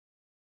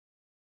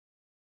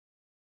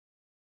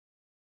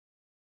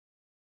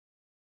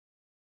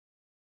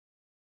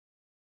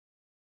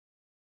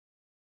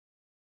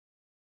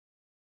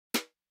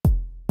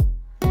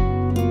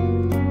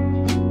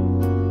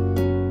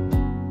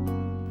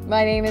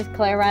My name is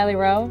Clair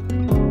Reilly-Roe.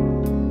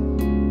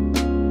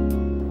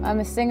 I'm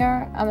a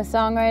singer, I'm a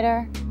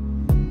songwriter,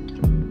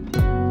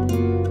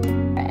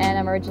 and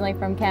I'm originally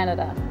from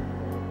Canada.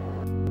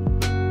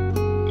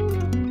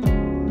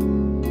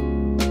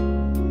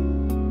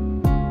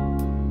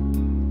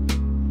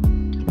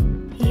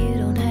 You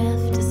don't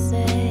have to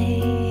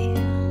say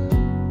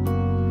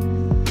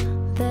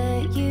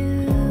that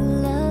you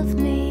love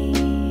me.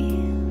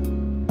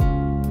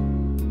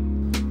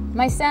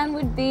 My sound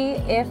would be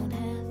if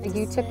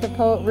you took the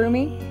poet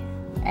Rumi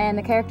and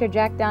the character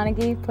Jack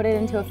Donaghy, put it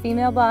into a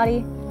female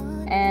body,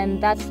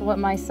 and that's what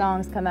my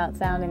songs come out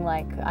sounding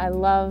like. I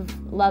love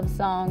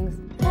songs.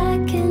 I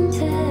can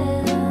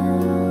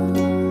tell.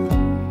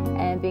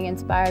 And being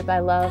inspired by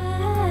love.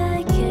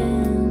 I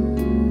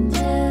can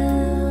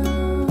tell.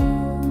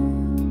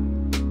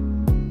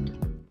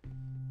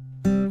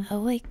 I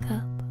wake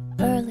up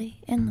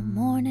early in the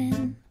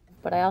morning.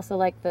 But I also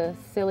like the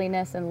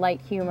silliness and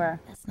light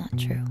humor. That's not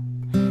true.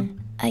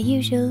 I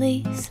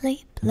usually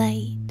sleep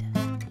late.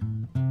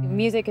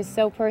 Music is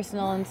so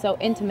personal and so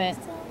intimate.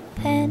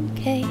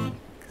 Pancakes.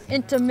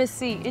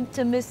 Intimacy,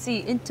 intimacy,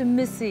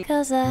 intimacy.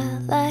 'Cause I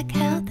like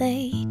how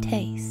they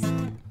taste.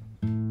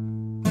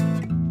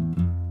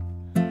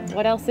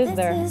 What else is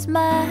there? This is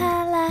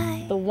my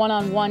life. The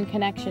one-on-one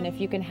connection,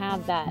 if you can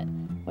have that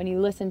when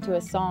you listen to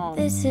a song.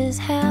 This is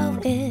how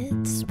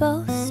it's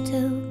supposed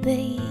to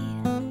be.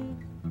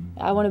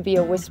 I want to be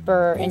a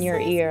whisperer in your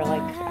ear,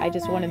 like I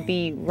just want to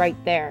be right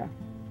there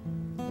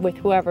with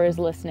whoever is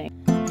listening.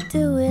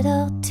 Do it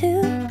all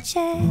to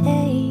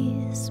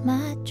chase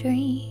my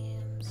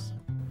dreams.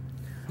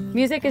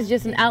 Music is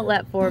just an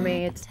outlet for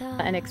me. It's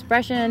an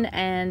expression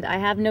and I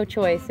have no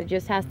choice. It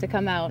just has to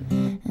come out.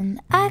 And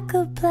I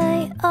could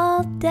play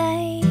all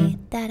day,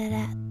 da da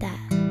da da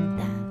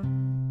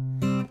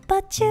da.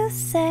 But you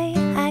say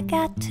I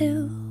got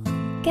to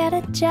get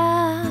a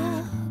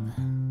job,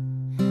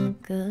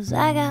 'cause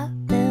I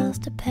got bills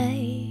to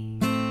pay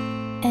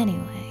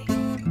anyway.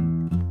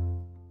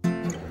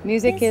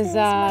 Music is,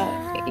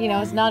 you know,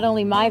 it's not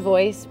only my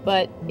voice,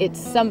 but it's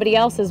somebody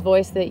else's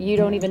voice that you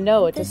don't even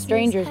know. It's a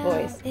stranger's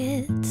voice.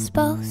 It's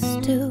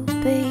supposed to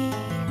be.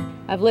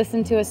 I've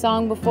listened to a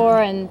song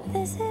before and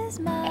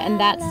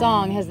that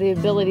song has the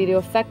ability to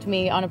affect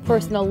me on a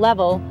personal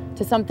level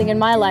to something in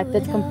my life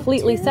that's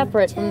completely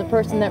separate from the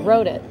person that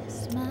wrote it.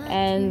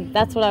 And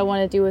that's what I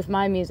want to do with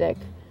my music.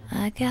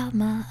 I got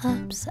my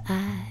ups,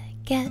 I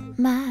get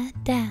my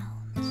downs.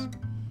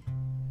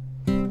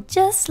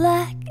 Just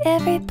like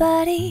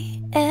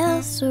everybody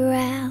else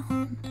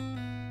around.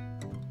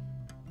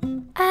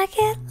 I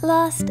get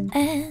lost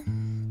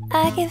and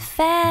I get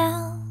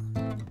found.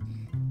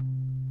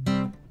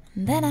 And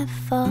then I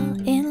fall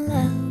in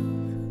love.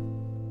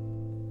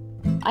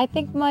 I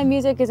think my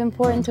music is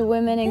important to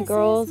women and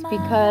girls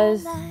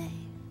because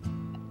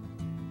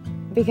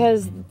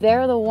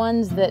they're the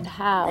ones that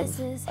have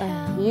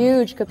a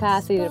huge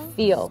capacity to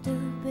feel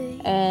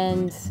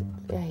and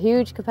a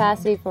huge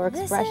capacity for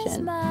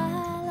expression.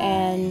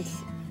 And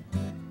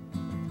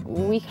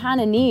we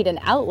kind of need an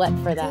outlet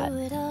for that.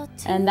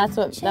 And that's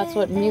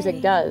what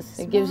music does.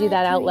 It gives you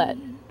that outlet.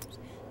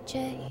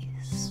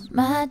 Chase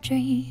my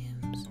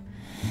dreams.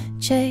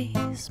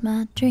 Chase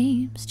my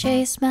dreams.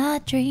 Chase my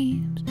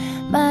dreams.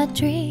 My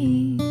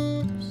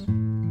dreams.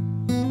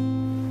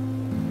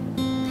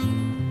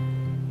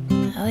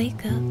 I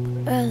wake up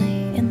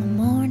early in the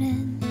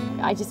morning.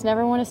 I just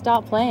never want to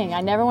stop playing.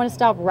 I never want to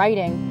stop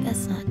writing.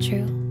 That's not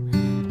true.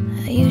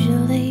 I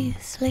usually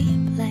sleep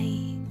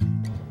late.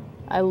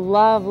 I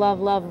love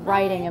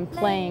writing and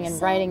playing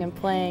and writing and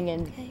playing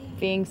and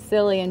being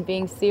silly and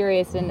being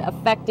serious and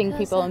affecting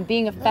people and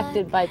being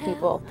affected by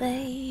people.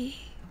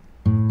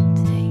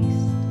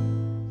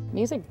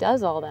 Music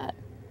does all that.